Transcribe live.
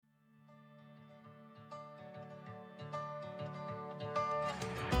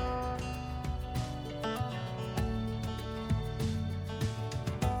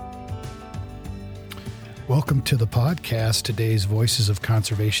Welcome to the podcast. Today's Voices of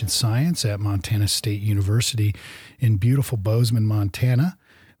Conservation Science at Montana State University in beautiful Bozeman, Montana.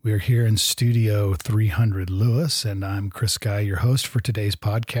 We are here in Studio 300 Lewis, and I'm Chris Guy, your host for today's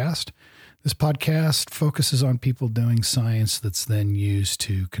podcast. This podcast focuses on people doing science that's then used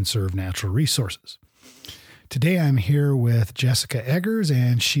to conserve natural resources. Today I'm here with Jessica Eggers,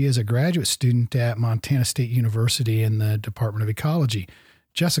 and she is a graduate student at Montana State University in the Department of Ecology.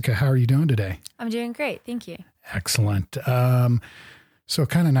 Jessica, how are you doing today? I'm doing great. Thank you. Excellent. So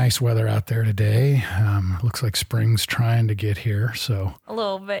kind of nice weather out there today. Looks like spring's trying to get here. So a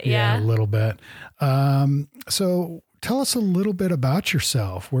little bit, yeah. A little bit. So tell us a little bit about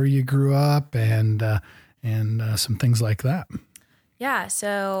yourself, where you grew up and some things like that. Yeah.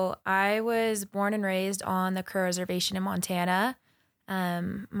 So I was born and raised on the Crow Reservation in Montana.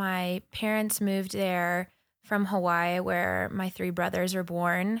 My parents moved there from Hawaii, where my three brothers were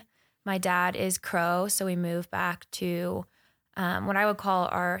born. My dad is Crow, so we moved back to what I would call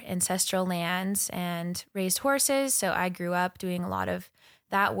our ancestral lands and raised horses. So I grew up doing a lot of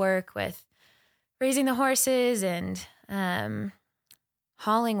that work with raising the horses and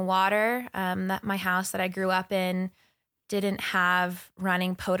hauling water. That my house that I grew up in didn't have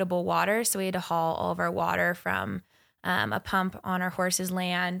running potable water, so we had to haul all of our water from a pump on our horses'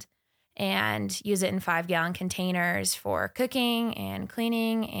 land and use it in 5-gallon containers for cooking and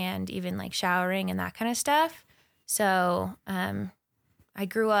cleaning and even like showering and that kind of stuff. So I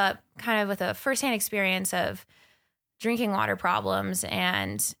grew up kind of with a firsthand experience of drinking water problems,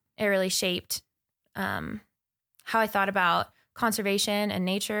 and it really shaped how I thought about conservation and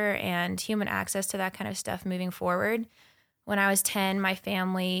nature and human access to that kind of stuff moving forward. When I was 10, my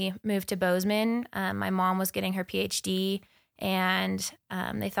family moved to Bozeman. My mom was getting her PhD, and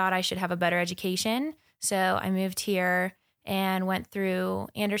they thought I should have a better education. So I moved here and went through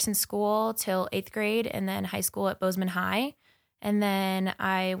Anderson School till 8th grade and then high school at Bozeman High. And then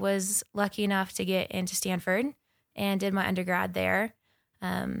I was lucky enough to get into Stanford and did my undergrad there.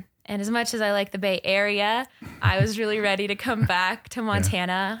 And as much as I like the Bay Area, I was really ready to come back to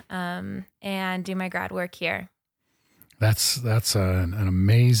Montana and do my grad work here. That's an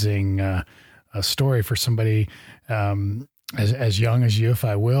amazing story for somebody as young as you, if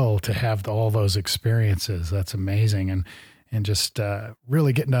I will, to have all those experiences. That's amazing, and just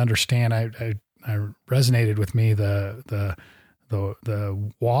really getting to understand. I resonated with me the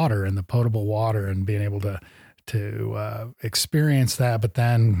water and the potable water, and being able to experience that, but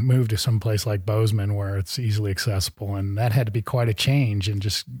then move to some place like Bozeman where it's easily accessible, and that had to be quite a change. And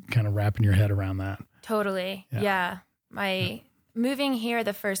just kind of wrapping your head around that. Totally, yeah. Moving here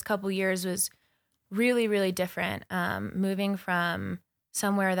the first couple years was really, really different. Moving from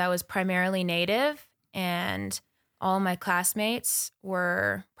somewhere that was primarily native, and all my classmates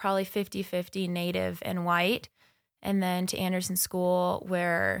were probably 50-50 native and white. And then to Anderson School,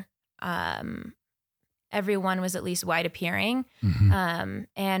 where everyone was at least white appearing. Mm-hmm.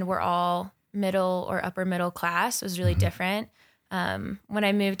 And we're all middle or upper middle class. It was really different. When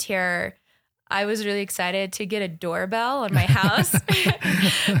I moved here, I was really excited to get a doorbell on my house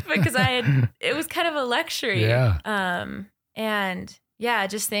because it was kind of a luxury. Yeah. And yeah,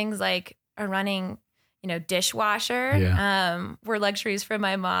 just things like a running, dishwasher, were luxuries for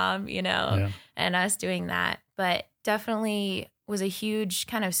my mom, and us doing that. But definitely was a huge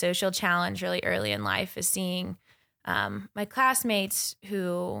kind of social challenge really early in life, is seeing my classmates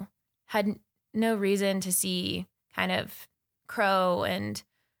who had no reason to see kind of Crow and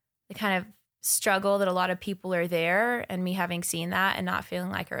the kind of struggle that a lot of people are there, and me having seen that and not feeling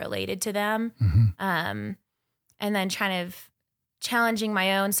like I related to them. Mm-hmm. And then kind of challenging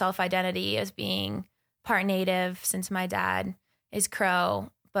my own self-identity as being part native, since my dad is Crow,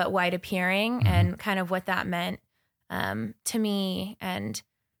 but white appearing, mm-hmm. and kind of what that meant to me and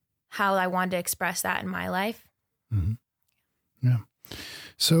how I wanted to express that in my life. Mm-hmm. Yeah.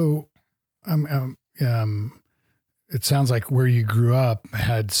 So, it sounds like where you grew up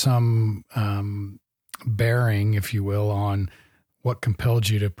had some bearing, if you will, on what compelled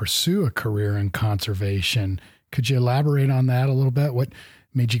you to pursue a career in conservation. Could you elaborate on that a little bit? What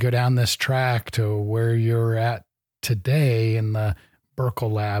made you go down this track to where you're at today in the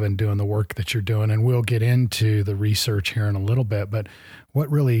Burkle Lab and doing the work that you're doing? And we'll get into the research here in a little bit, but what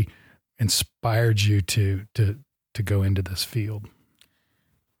really inspired you to go into this field?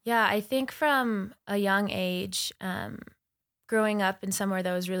 Yeah, I think from a young age, growing up in somewhere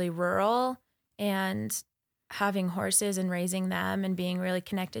that was really rural and having horses and raising them and being really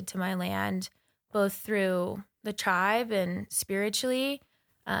connected to my land, both through the tribe and spiritually,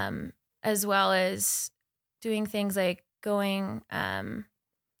 as well as doing things like going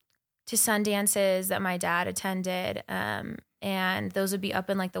to sun dances that my dad attended. And those would be up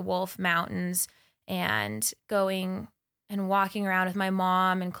in like the Wolf Mountains, and going and walking around with my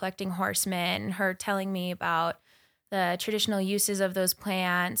mom and collecting horsemen, and her telling me about the traditional uses of those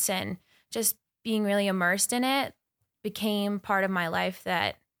plants, and just being really immersed in it became part of my life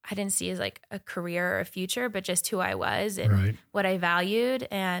that I didn't see as like a career or a future, but just who I was and what I valued.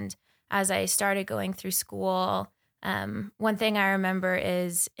 And as I started going through school, one thing I remember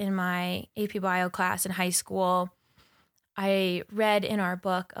is in my AP Bio class in high school, I read in our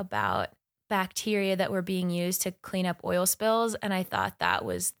book about bacteria that were being used to clean up oil spills. And I thought that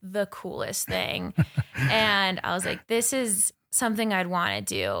was the coolest thing. And I was like, this is something I'd want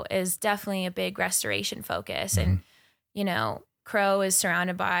to do, is definitely a big restoration focus. Mm-hmm. And, you know, Crow is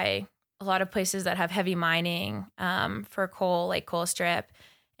surrounded by a lot of places that have heavy mining for coal, like Colstrip,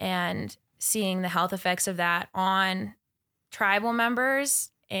 and seeing the health effects of that on tribal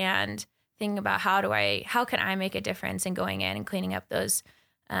members and thinking about how can I make a difference in going in and cleaning up those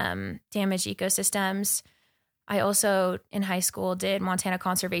damaged ecosystems. I also in high school did Montana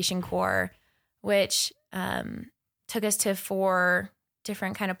Conservation Corps, which took us to 4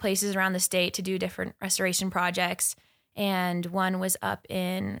 different kind of places around the state to do different restoration projects. And one was up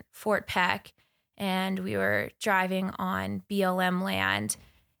in Fort Peck, and we were driving on BLM land,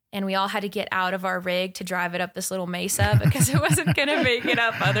 and we all had to get out of our rig to drive it up this little mesa because it wasn't going to make it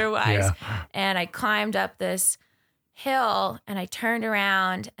up otherwise. Yeah. And I climbed up this hill, and I turned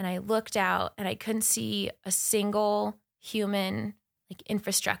around and I looked out, and I couldn't see a single human like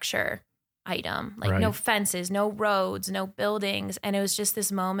infrastructure item, like no fences, no roads, no buildings. And it was just this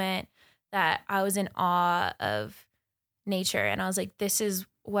moment that I was in awe of nature. And I was like, this is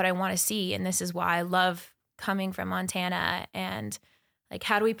what I want to see. And this is why I love coming from Montana. And like,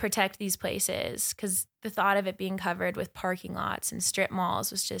 how do we protect these places? Because the thought of it being covered with parking lots and strip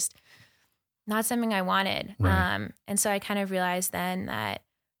malls was just not something I wanted. Right. And so I kind of realized then that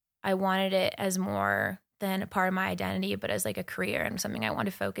I wanted it as more than a part of my identity, but as like a career and something I want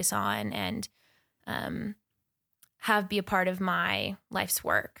to focus on and have be a part of my life's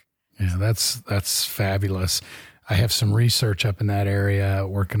work. Yeah, that's fabulous. I have some research up in that area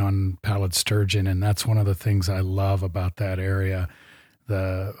working on pallid sturgeon, and that's one of the things I love about that area.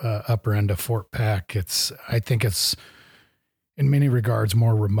 The upper end of Fort Peck, I think it's in many regards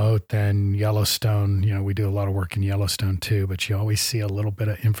more remote than Yellowstone. You know, we do a lot of work in Yellowstone too, but you always see a little bit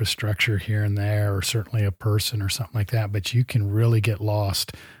of infrastructure here and there, or certainly a person or something like that. But you can really get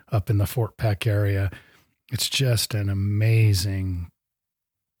lost up in the Fort Peck area. It's just an amazing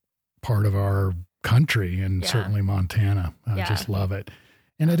part of our country, and certainly Montana. I just love it.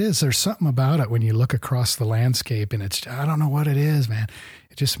 And there's something about it when you look across the landscape, and I don't know what it is, man.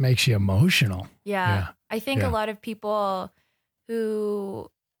 It just makes you emotional. Yeah. I think a lot of people who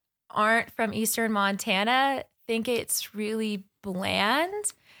aren't from Eastern Montana think it's really bland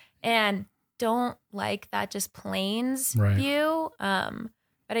and don't like that just plains view.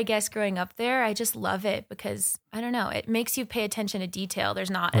 But I guess growing up there, I just love it because, I don't know, it makes you pay attention to detail.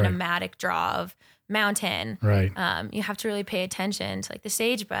 There's not an nomadic draw of mountain. Right. You have to really pay attention to like the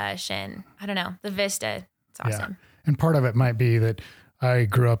sagebrush and, I don't know, the vista. It's awesome. Yeah. And part of it might be that I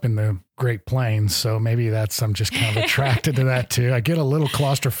grew up in the Great Plains, so maybe I'm just kind of attracted to that too. I get a little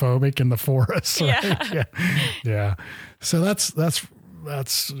claustrophobic in the forest. Right? Yeah. So that's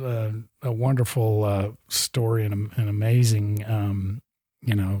a wonderful story and an amazing,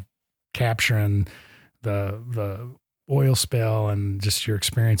 capturing the oil spill and just your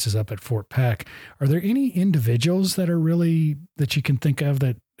experiences up at Fort Peck. Are there any individuals that you can think of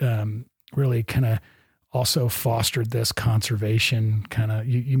that really kind of also fostered this conservation kind of,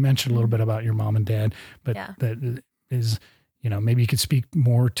 you mentioned a little bit about your mom and dad, but that is, maybe you could speak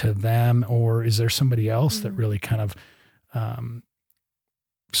more to them, or is there somebody else that really kind of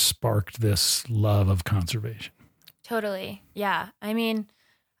sparked this love of conservation? Totally. Yeah. I mean,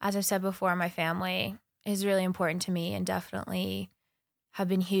 as I've said before, my family is really important to me and definitely have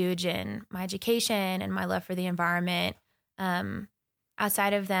been huge in my education and my love for the environment.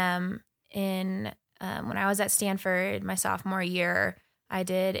 Outside of them, when I was at Stanford my sophomore year, I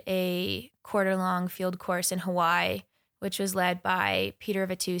did a quarter-long field course in Hawaii, which was led by Peter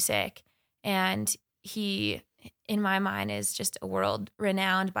Vitousek. And he, in my mind, is just a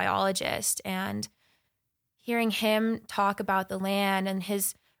world-renowned biologist. And hearing him talk about the land and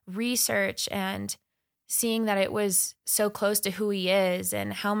his research and seeing that it was so close to who he is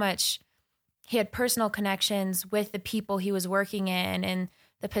and how much he had personal connections with the people he was working in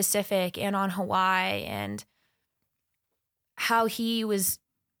the Pacific and on Hawaii, and how he was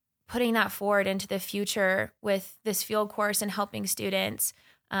putting that forward into the future with this field course and helping students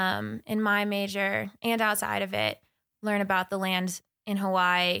in my major and outside of it, learn about the land in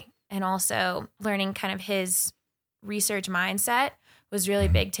Hawaii, and also learning kind of his research mindset was really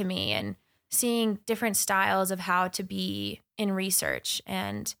big to me, and seeing different styles of how to be in research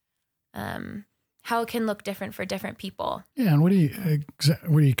and how it can look different for different people. Yeah. And what do you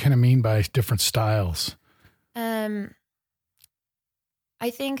kind of mean by different styles? I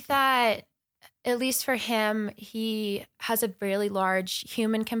think that at least for him, he has a really large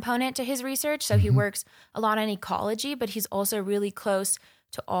human component to his research. So he works a lot on ecology, but he's also really close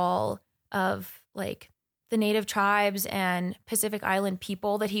to all of like the native tribes and Pacific Island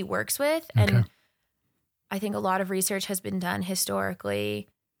people that he works with. Okay. And I think a lot of research has been done historically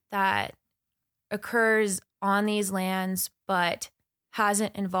that occurs on these lands, but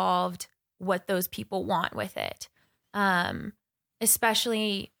hasn't involved what those people want with it,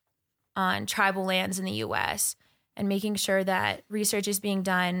 especially on tribal lands in the U.S., and making sure that research is being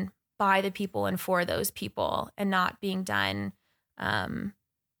done by the people and for those people, and not being done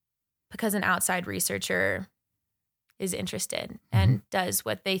because an outside researcher is interested and does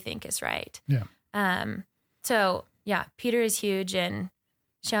what they think is right. Yeah. So yeah, Peter is huge in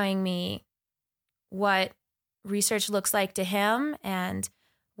showing me what research looks like to him and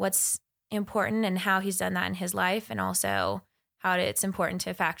what's important and how he's done that in his life, and also how it's important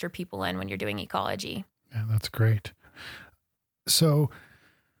to factor people in when you're doing ecology. Yeah, that's great. So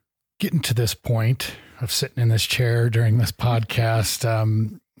getting to this point of sitting in this chair during this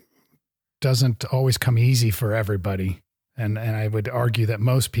podcast doesn't always come easy for everybody. And I would argue that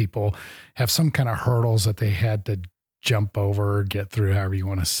most people have some kind of hurdles that they had to jump over or get through, however you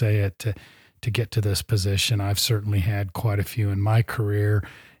want to say it, to get to this position. I've certainly had quite a few in my career.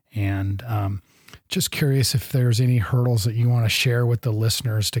 And just curious if there's any hurdles that you want to share with the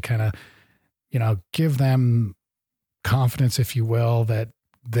listeners to kind of, give them confidence, if you will, that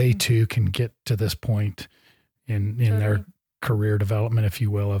they too can get to this point in Totally. their career development, if you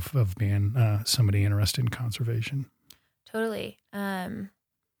will, of being somebody interested in conservation. Totally.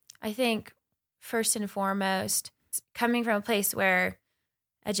 I think first and foremost, coming from a place where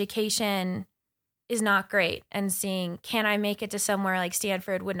education is not great, and seeing, can I make it to somewhere like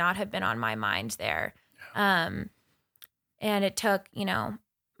Stanford would not have been on my mind there. Yeah. And it took,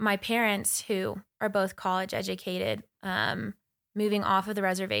 my parents, who are both college educated, moving off of the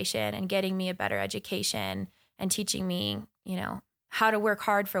reservation and getting me a better education and teaching me, how to work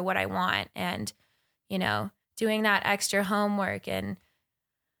hard for what I want, and, doing that extra homework and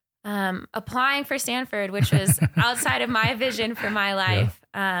applying for Stanford, which was outside of my vision for my life.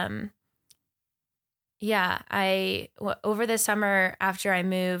 Over the summer after I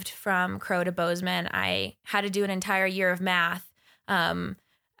moved from Crow to Bozeman, I had to do an entire year of math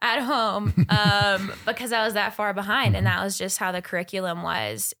at home because I was that far behind, and that was just how the curriculum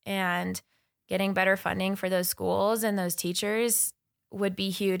was. And getting better funding for those schools and those teachers would be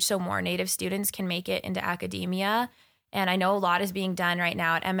huge, so more Native students can make it into academia. And I know a lot is being done right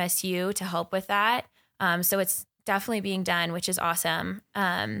now at MSU to help with that. So it's definitely being done, which is awesome.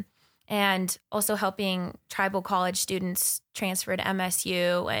 And also helping tribal college students transfer to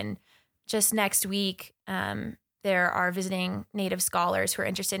MSU. And just next week, there are visiting Native scholars who are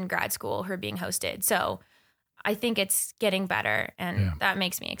interested in grad school who are being hosted. So I think it's getting better, and that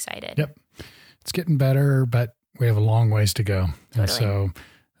makes me excited. Yep. It's getting better, but we have a long ways to go. Totally. And so,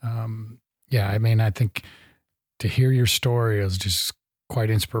 I think to hear your story is just quite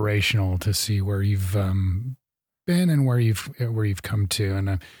inspirational to see where you've been and where you've come to.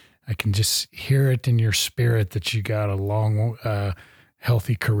 And I can just hear it in your spirit that you got a long,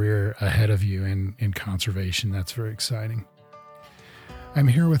 healthy career ahead of you in conservation. That's very exciting. I'm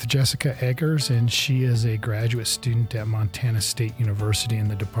here with Jessica Eggers, and she is a graduate student at Montana State University in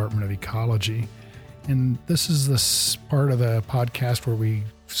the Department of Ecology. And this is the part of the podcast where we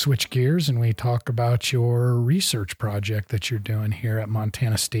switch gears and we talk about your research project that you're doing here at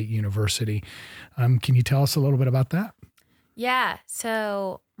Montana State University. Can you tell us a little bit about that? Yeah.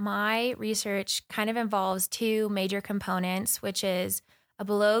 So my research kind of involves two major components, which is a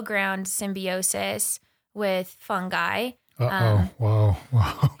below ground symbiosis with fungi. Whoa.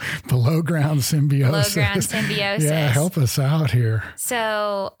 Below ground symbiosis. Below ground symbiosis. Yeah, help us out here.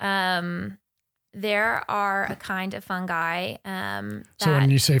 So there are a kind of fungi. So when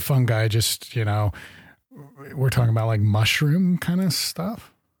you say fungi, just, we're talking about like mushroom kind of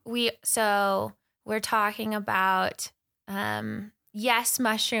stuff? We're talking about, yes,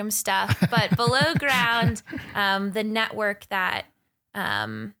 mushroom stuff, but below ground, the network that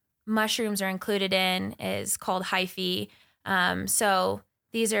mushrooms are included in is called hyphae. So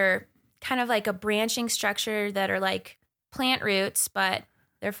these are kind of like a branching structure that are like plant roots, but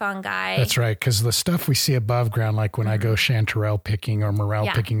They're fungi. That's right. Because the stuff we see above ground, like when I go chanterelle picking or morel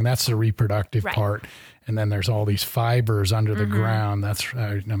picking, that's the reproductive part. And then there's all these fibers under the ground.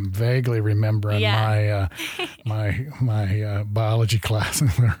 I'm vaguely remembering my biology class.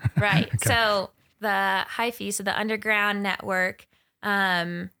 Right. Okay. So the hyphae, so the underground network,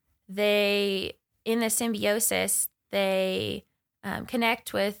 they, in the symbiosis, they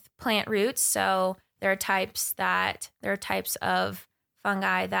connect with plant roots. So there are types of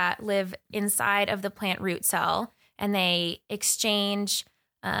fungi that live inside of the plant root cell, and they exchange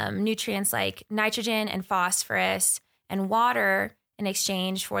nutrients like nitrogen and phosphorus and water in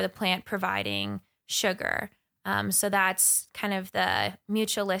exchange for the plant providing sugar. So that's kind of the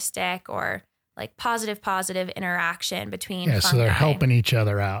mutualistic or like positive interaction between fungi. So they're helping each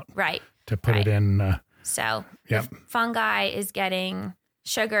other out. Right. To put it in. So the fungi is getting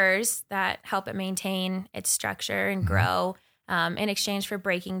sugars that help it maintain its structure and grow in exchange for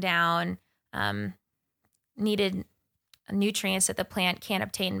breaking down needed nutrients that the plant can't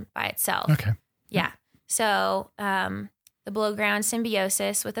obtain by itself. Okay. Yeah. So the below ground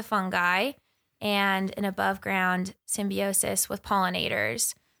symbiosis with the fungi and an above ground symbiosis with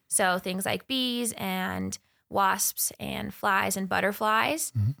pollinators. So things like bees and wasps and flies and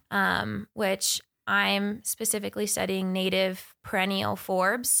butterflies, which I'm specifically studying native perennial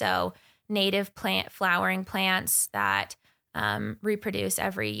forbs. So native flowering plants that reproduce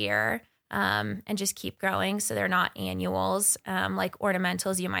every year and just keep growing. So they're not annuals like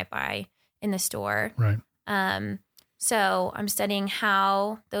ornamentals you might buy in the store. Right. So I'm studying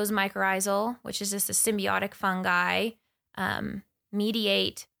how those mycorrhizal, which is just a symbiotic fungi,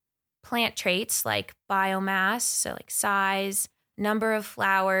 mediate plant traits like biomass, so like size, number of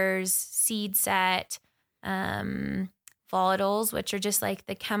flowers, seed set, volatiles, which are just like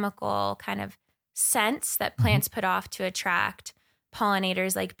the chemical kind of scents that plants put off to attract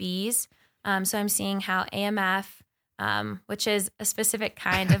pollinators like bees. So I'm seeing how AMF, which is a specific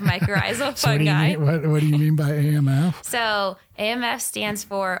kind of mycorrhizal fungi. What do you mean by AMF? So AMF stands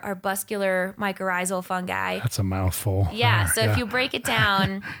for arbuscular mycorrhizal fungi. That's a mouthful. Yeah. So if you break it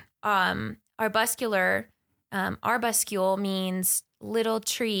down, arbuscular, arbuscule means little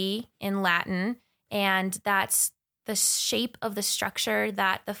tree in Latin, and that's the shape of the structure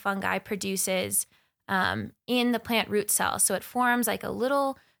that the fungi produces in the plant root cell. So it forms like a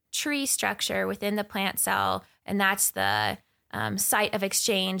little tree structure within the plant cell, and that's the site of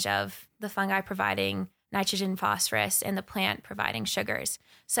exchange of the fungi providing nitrogen, phosphorus, and the plant providing sugars.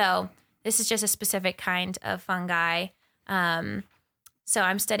 So this is just a specific kind of fungi. So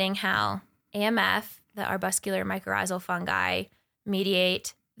I'm studying how AMF, the arbuscular mycorrhizal fungi,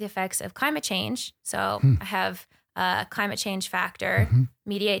 mediate the effects of climate change. So I have a climate change factor,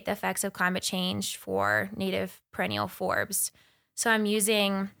 mediate the effects of climate change for native perennial forbs. So I'm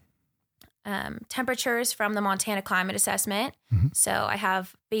using temperatures from the Montana Climate Assessment. So I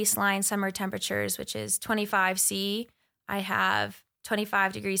have baseline summer temperatures, which is 25 C. I have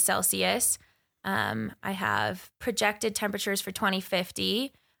 25 degrees Celsius. I have projected temperatures for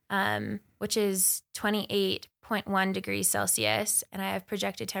 2050, which is 28.1 degrees Celsius. And I have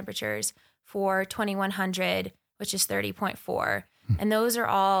projected temperatures for 2100, which is 30.4. And those are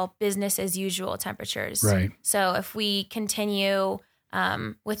all business as usual temperatures. Right. So if we continue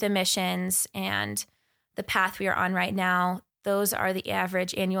with emissions and the path we are on right now, those are the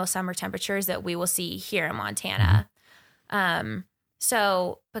average annual summer temperatures that we will see here in Montana.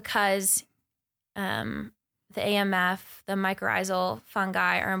 So because the AMF, the mycorrhizal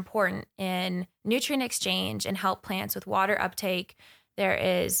fungi, are important in nutrient exchange and help plants with water uptake, there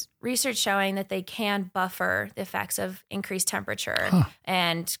is research showing that they can buffer the effects of increased temperature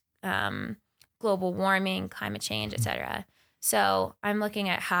and global warming, climate change, et cetera. So I'm looking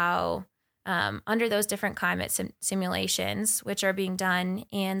at how under those different climate simulations, which are being done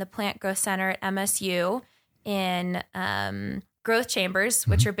in the Plant Growth Center at MSU in growth chambers,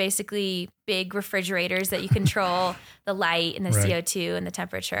 which are basically big refrigerators that you control the light and the CO2 and the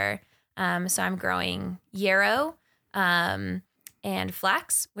temperature. So I'm growing yarrow and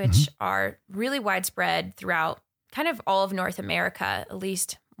flax, which are really widespread throughout kind of all of North America, at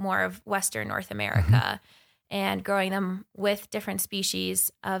least more of Western North America, and growing them with different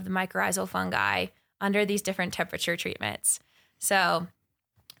species of the mycorrhizal fungi under these different temperature treatments. So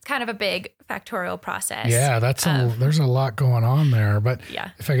it's kind of a big factorial process. Yeah, there's a lot going on there. But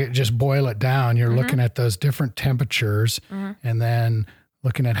if I could just boil it down, you're looking at those different temperatures and then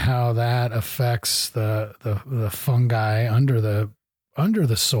looking at how that affects the fungi under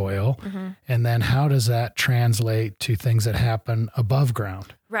the soil. And then how does that translate to things that happen above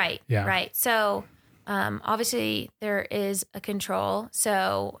ground? Right. Yeah. Right. So Obviously, there is a control.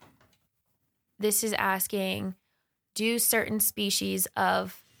 So this is asking, do certain species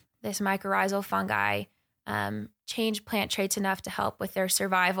of this mycorrhizal fungi change plant traits enough to help with their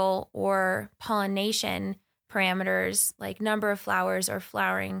survival or pollination parameters like number of flowers or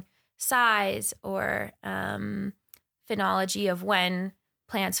flowering size or phenology of when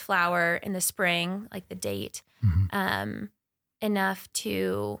plants flower in the spring, like the date, enough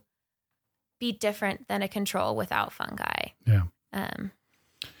to be different than a control without fungi. Yeah.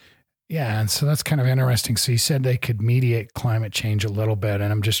 Yeah. And so that's kind of interesting. So you said they could mediate climate change a little bit,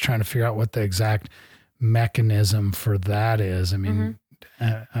 and I'm just trying to figure out what the exact mechanism for that is. I mean,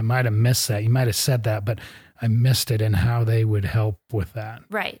 I might have missed that. You might have said that, but I missed it in how they would help with that.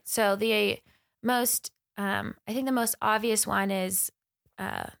 Right. So the most, I think the most obvious one is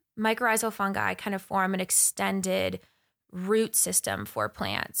mycorrhizal fungi kind of form an extended root system for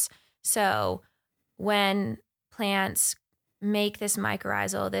plants. So when plants make this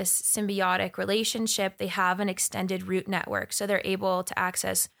mycorrhizal, this symbiotic relationship, they have an extended root network. So they're able to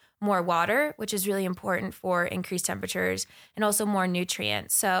access more water, which is really important for increased temperatures, and also more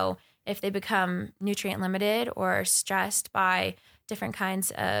nutrients. So if they become nutrient limited or stressed by different kinds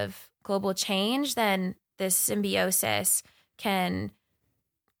of global change, then this symbiosis can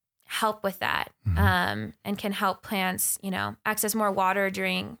help with that, and can help plants, access more water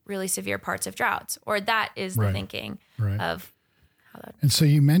during really severe parts of droughts. Or that is the thinking of how that. And so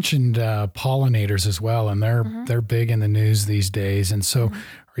you mentioned pollinators as well, and they're big in the news these days. And so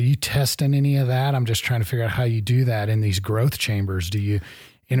are you testing any of that? I'm just trying to figure out how you do that in these growth chambers. Do you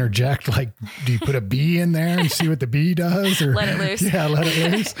interject, do you put a bee in there and see what the bee does? Or let it loose? Yeah, let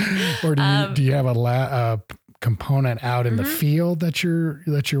it loose. Or do you have a component out in the field that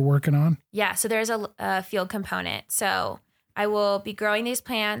you're working on? Yeah, so there's a field component. So I will be growing these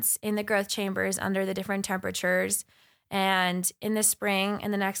plants in the growth chambers under the different temperatures. And in the spring,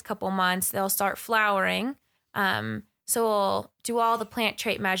 in the next couple months, they'll start flowering. So we'll do all the plant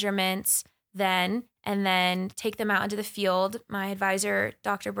trait measurements then, and then take them out into the field. My advisor,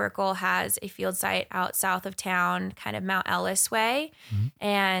 Dr. Burkle, has a field site out south of town, kind of Mount Ellis way.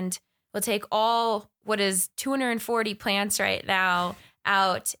 And we'll take all what is 240 plants right now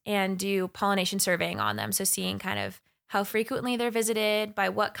out and do pollination surveying on them. So seeing kind of how frequently they're visited, by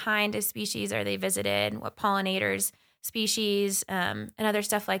what kind of species are they visited, what pollinators, species, and other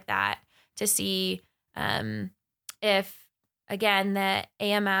stuff like that, to see if, again, the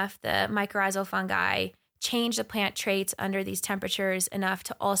AMF, the mycorrhizal fungi, change the plant traits under these temperatures enough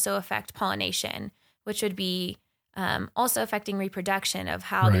to also affect pollination, which would be also affecting reproduction of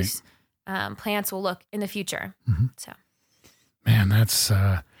how these plants will look in the future. So, man, that's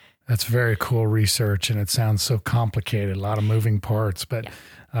very cool research, and it sounds so complicated. A lot of moving parts, but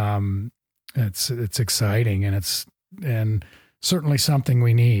it's exciting, and certainly something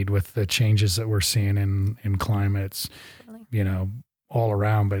we need with the changes that we're seeing in climates, all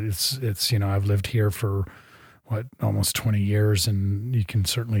around. But it's I've lived here for almost 20 years, and you can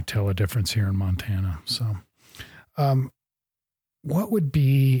certainly tell a difference here in Montana. So, what would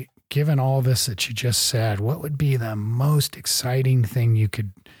be, given all this that you just said, what would be the most exciting thing you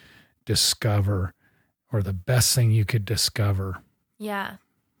could discover, or the best thing you could discover? Yeah.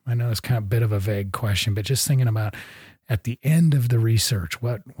 I know it's kind of a bit of a vague question, but just thinking about at the end of the research,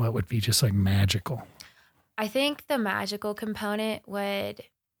 what would be just like magical? I think the magical component would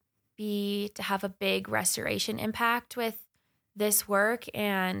be to have a big restoration impact with this work,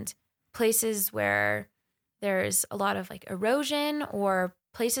 and places where there's a lot of erosion, or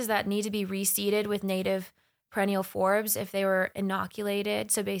places that need to be reseeded with native perennial forbs if they were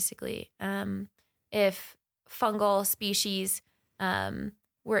inoculated. So basically, if fungal species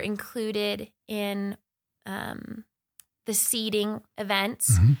were included in the seeding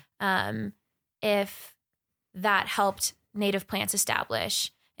events, if that helped native plants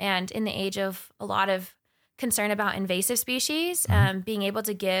establish. And in the age of a lot of concern about invasive species, being able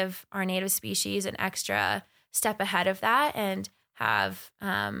to give our native species an extra step ahead of that, and have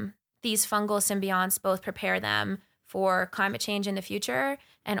these fungal symbionts both prepare them for climate change in the future,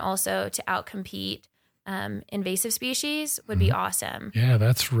 and also to outcompete invasive species, would be awesome. Yeah,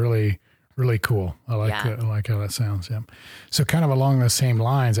 that's really, really cool. I like that. I like how that sounds. Yeah. So kind of along those same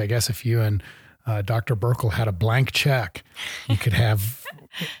lines, I guess if you and Dr. Burkle had a blank check, you could have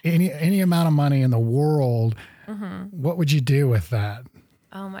any amount of money in the world. What would you do with that?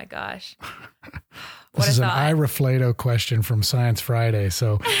 Oh my gosh. This is an Ira Flato question from Science Friday.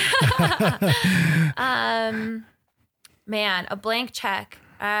 So, man, a blank check.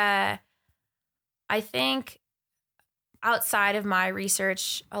 I think outside of my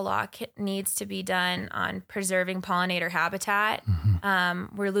research, a lot needs to be done on preserving pollinator habitat.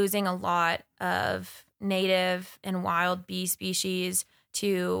 We're losing a lot of native and wild bee species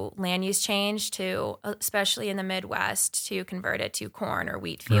to land use change, to especially in the Midwest, to convert it to corn or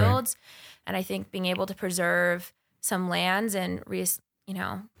wheat fields. Right. And I think being able to preserve some lands and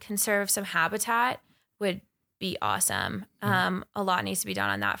conserve some habitat would be awesome. A lot needs to be done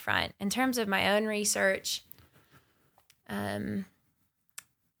on that front. In terms of my own research, I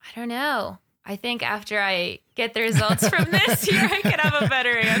don't know. I think after I get the results from this year, I can have a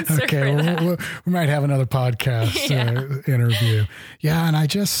better answer for that. We might have another podcast interview. Yeah, and I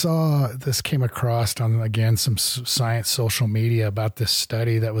just saw this came across on, again, some science social media about this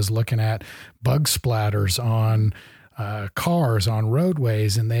study that was looking at bug splatters on cars on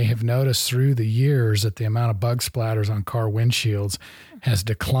roadways, and they have noticed through the years that the amount of bug splatters on car windshields has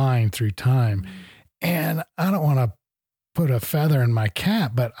declined through time. And I don't want to put a feather in my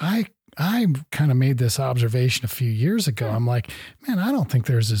cap, but I kind of made this observation a few years ago. I'm like, man, I don't think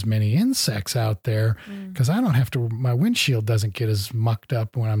there's as many insects out there because I don't have to, my windshield doesn't get as mucked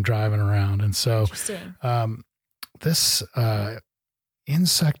up when I'm driving around. And so this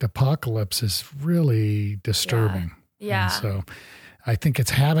insect apocalypse is really disturbing. Yeah. And so I think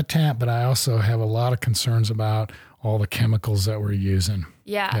it's habitat, but I also have a lot of concerns about all the chemicals that we're using.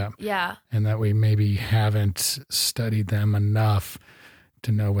 Yeah. And that we maybe haven't studied them enough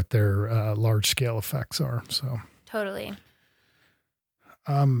to know what their large scale effects are. So totally.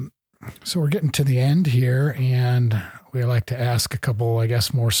 So we're getting to the end here, and we like to ask a couple, I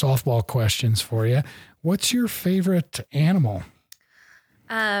guess, more softball questions for you. What's your favorite animal?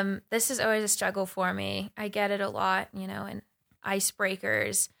 This is always a struggle for me. I get it a lot, in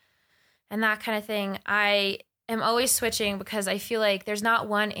icebreakers and that kind of thing. I am always switching because I feel like there's not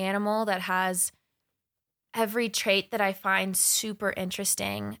one animal that has every trait that I find super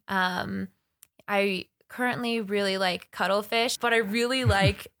interesting. I currently really like cuttlefish, but I really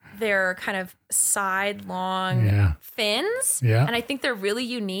like their kind of sidelong fins. Yeah. And I think they're really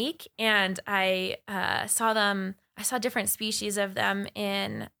unique. And I saw different species of them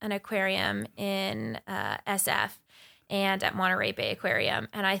in an aquarium in SF and at Monterey Bay Aquarium.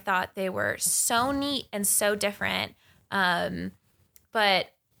 And I thought they were so neat and so different. But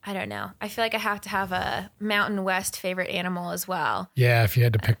I don't know. I feel like I have to have a Mountain West favorite animal as well. Yeah, if you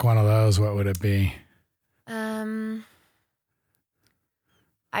had to pick one of those, what would it be?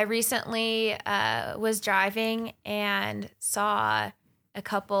 I recently was driving and saw a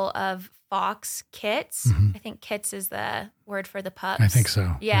couple of fox kits. I think kits is the word for the pups. I think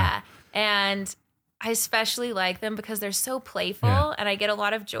so. Yeah. And I especially like them because they're so playful, and I get a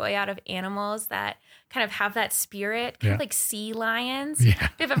lot of joy out of animals that kind of have that spirit, kind of like sea lions. Yeah.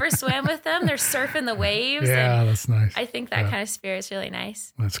 If you've ever swam with them, they're surfing the waves. Yeah, that's nice. I think that kind of spirit is really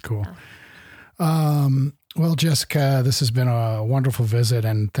nice. That's cool. Well, Jessica, this has been a wonderful visit,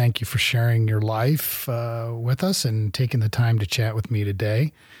 and thank you for sharing your life with us and taking the time to chat with me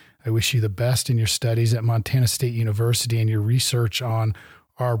today. I wish you the best in your studies at Montana State University and your research on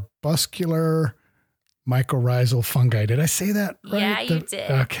arbuscular mycorrhizal fungi. Did I say that right? Yeah, you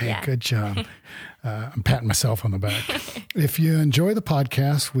did. Okay, good job. I'm patting myself on the back. If you enjoy the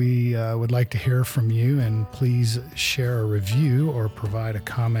podcast, we would like to hear from you, and please share a review or provide a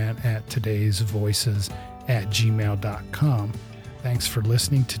comment at todaysvoices@gmail.com. Thanks for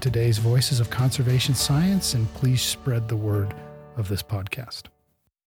listening to today's Voices of Conservation Science, and please spread the word of this podcast.